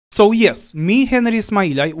So yes, me, Henry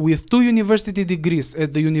Ismailai, with 2 university degrees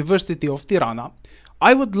at the University of Tirana,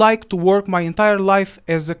 I would like to work my entire life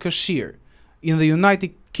as a cashier in the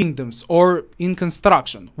United Kingdoms or in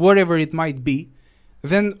construction, wherever it might be,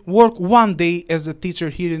 then work one day as a teacher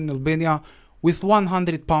here in Albania with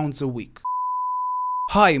 £100 a week.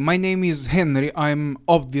 Hi, my name is Henry, I'm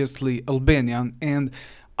obviously Albanian, and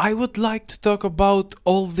I would like to talk about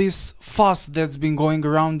all this fuss that's been going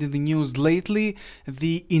around in the news lately,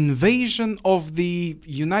 the invasion of the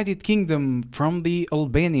United Kingdom from the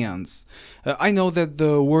Albanians. I know that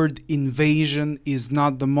the word invasion is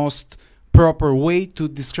not the most proper way to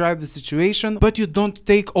describe the situation, but you don't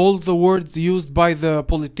take all the words used by the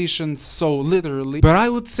politicians so literally. But I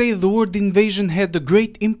would say the word invasion had a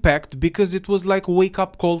great impact because it was like a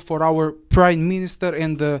wake-up call for our Prime Minister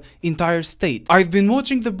and the entire state. I've been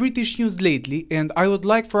watching the British news lately, and I would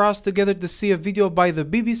like for us together to see a video by the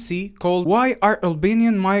BBC called "Why Are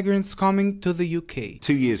Albanian Migrants Coming to the UK?"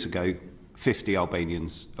 2 years ago, 50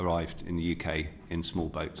 Albanians arrived in the UK in small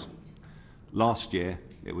boats. Last year,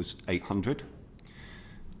 it was 800,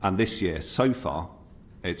 and this year, so far,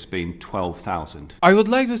 it's been 12,000. I would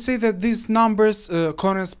like to say that these numbers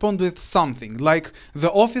correspond with something. Like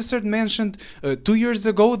the officer mentioned, 2 years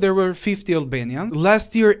ago there were 50 Albanians,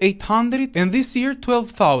 last year 800, and this year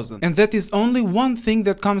 12,000. And that is only one thing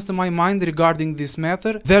that comes to my mind regarding this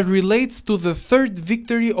matter that relates to the third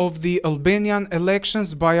victory of the Albanian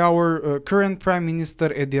elections by our current Prime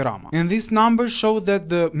Minister Edi Rama. And these numbers show that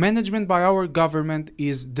the management by our government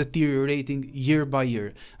is deteriorating year by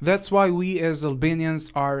year. That's why we as Albanians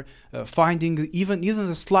are finding even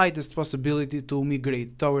the slightest possibility to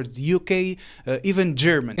migrate towards UK, even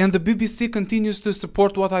Germany. And the BBC continues to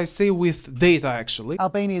support what I say with data actually.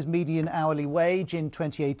 Albania's median hourly wage in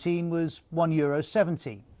 2018 was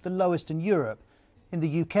 €1.70, the lowest in Europe. In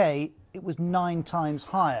the UK, it was 9 times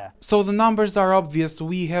higher. So the numbers are obvious.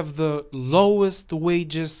 We have the lowest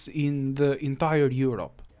wages in the entire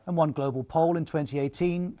Europe. And one global poll in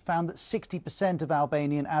 2018 found that 60% of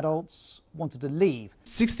Albanian adults wanted to leave.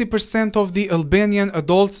 60% of the Albanian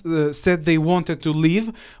adults said they wanted to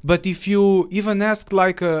leave, but if you even ask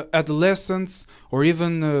like adolescents or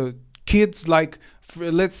even kids like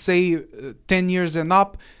let's say 10 years and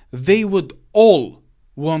up, they would all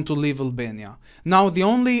want to leave Albania. Now the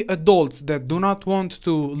only adults that do not want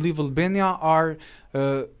to leave Albania are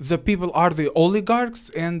the oligarchs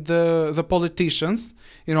and the politicians,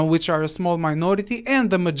 you know, which are a small minority, and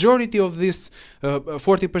the majority of this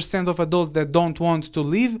 40% of adults that don't want to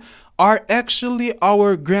leave are actually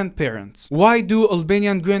our grandparents. Why do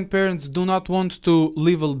Albanian grandparents do not want to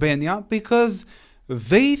leave Albania? Because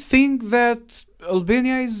they think that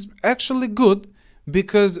Albania is actually good,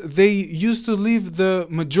 because they used to live the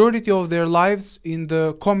majority of their lives in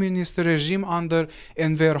the communist regime under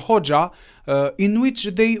Enver Hoxha, in which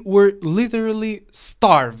they were literally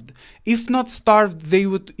starved. If not starved, they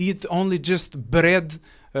would eat only just bread,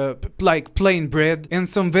 like plain bread, and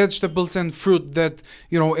some vegetables and fruit that,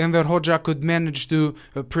 you know, Enver Hoxha could manage to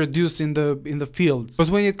produce in the fields. But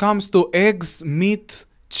when it comes to eggs, meat,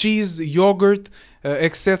 cheese, yogurt,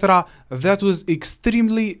 etc., that was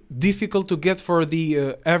extremely difficult to get for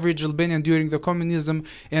the average Albanian during the communism,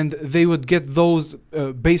 and they would get those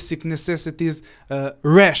basic necessities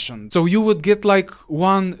rationed. So you would get like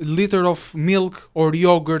 1 liter of milk or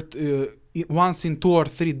yogurt once in 2 or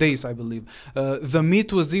 3 days, I believe. The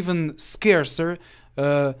meat was even scarcer.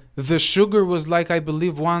 The sugar was like, I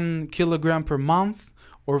believe, 1 kilogram per month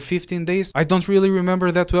or 15 days. I don't really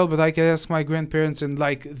remember that well, but I can ask my grandparents and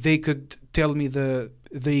like they could tell me the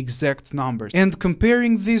exact numbers. And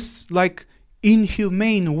comparing this like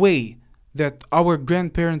inhumane way that our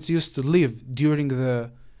grandparents used to live during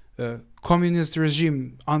the communist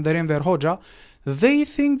regime under Enver Hoxha, they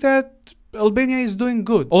think that Albania is doing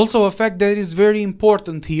good. Also, a fact that is very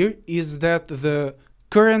important here is that the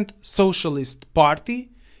current Socialist Party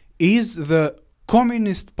is the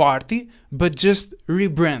Communist Party, but just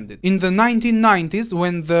rebranded. In the 1990s,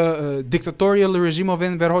 when the dictatorial regime of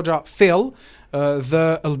Enver Hoxha fell,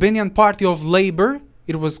 the Albanian Party of Labor,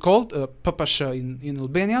 it was called PPSH in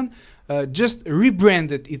Albanian, just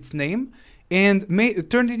rebranded its name and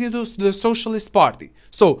turned it into the Socialist Party.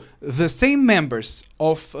 So the same members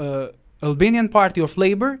of Albanian Party of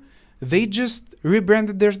Labor, they just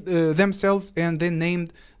rebranded themselves and they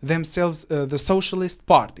named themselves the Socialist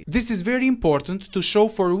Party. This is very important to show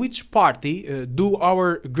for which party do our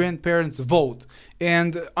grandparents vote.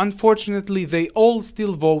 And unfortunately, they all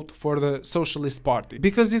still vote for the Socialist Party,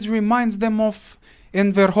 because it reminds them of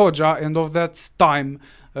Enver Hoxha and of that time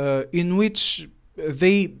in which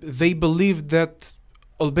they believed that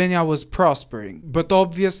Albania was prospering. But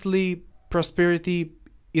obviously, prosperity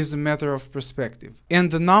is a matter of perspective. And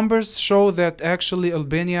the numbers show that actually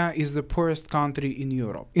Albania is the poorest country in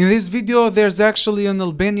Europe. In this video, there's actually an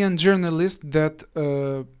Albanian journalist that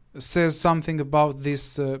says something about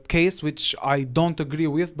this case, which I don't agree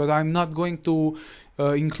with, but I'm not going to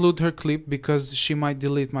include her clip because she might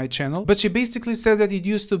delete my channel. But she basically said that it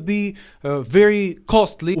used to be very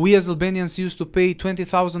costly. We as Albanians used to pay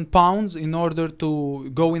 £20,000 in order to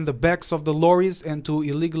go in the backs of the lorries and to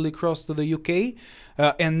illegally cross to the UK.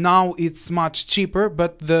 And now it's much cheaper,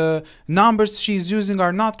 but the numbers she's using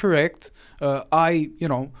are not correct. I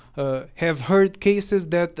have heard cases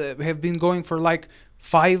that have been going for like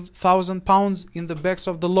 £5,000 in the backs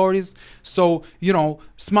of the lorries. So,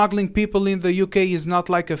 smuggling people in the UK is not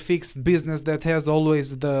like a fixed business that has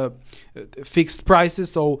always the fixed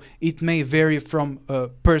prices, so it may vary from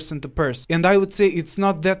person to person. And I would say it's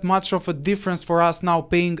not that much of a difference for us now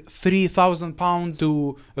paying £3,000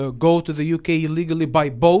 to go to the UK illegally by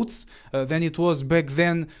boats than it was back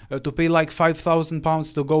then to pay like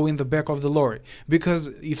 £5,000 to go in the back of the lorry. Because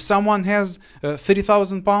if someone has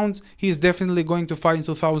 £3,000, he's definitely going to find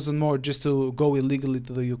 2,000 more just to go illegally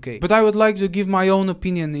to the UK. But I would like to give my own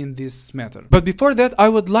opinion in this matter. But before that, I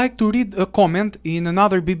would like to read a comment in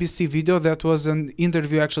another BBC video that was an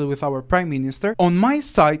interview actually with our Prime Minister. On my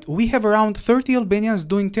site, we have around 30 Albanians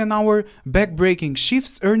doing 10-hour back-breaking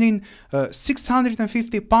shifts, earning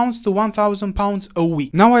 £650 to £1,000 a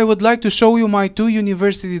week. Now I would like to show you my 2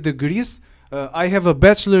 university degrees. I have a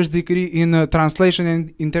bachelor's degree in translation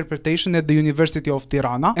and interpretation at the University of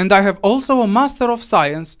Tirana, and I have also a Master of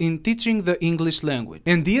Science in teaching the English language.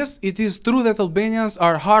 And yes, it is true that Albanians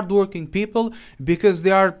are hardworking people because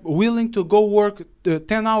they are willing to go work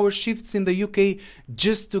 10-hour shifts in the UK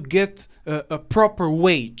just to get a proper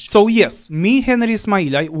wage. So yes, me, Henry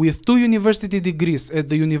Ismailaj, with 2 university degrees at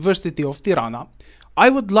the University of Tirana, I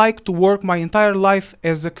would like to work my entire life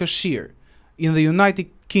as a cashier in the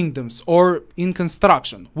United Kingdoms or in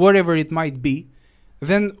construction, wherever it might be,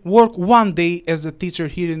 then work one day as a teacher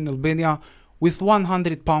here in Albania with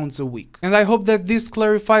 £100 a week. And I hope that this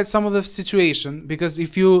clarified some of the situation, because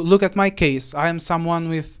if you look at my case, I am someone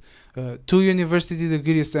with 2 university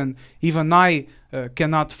degrees, and even I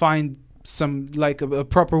cannot find some like a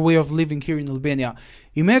proper way of living here in Albania.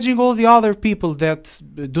 Imagine all the other people that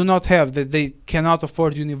do not have, that they cannot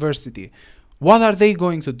afford university. What are they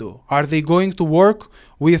going to do? Are they going to work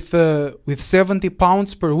with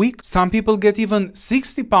 £70 per week? Some people get even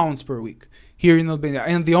 £60 per week here in Albania.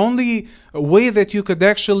 And the only way that you could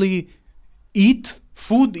actually eat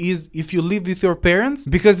food is if you live with your parents.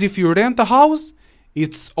 Because if you rent a house,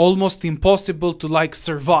 it's almost impossible to like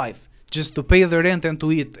survive, just to pay the rent and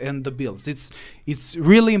to eat and the bills. It's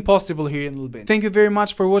really impossible here in Albania. Thank you very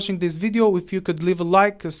much for watching this video. If you could leave a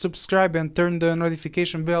like, subscribe, and turn the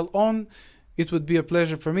notification bell on, it would be a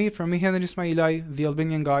pleasure for me. From me, Henry Ismailaj, the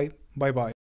Albanian guy. Bye bye.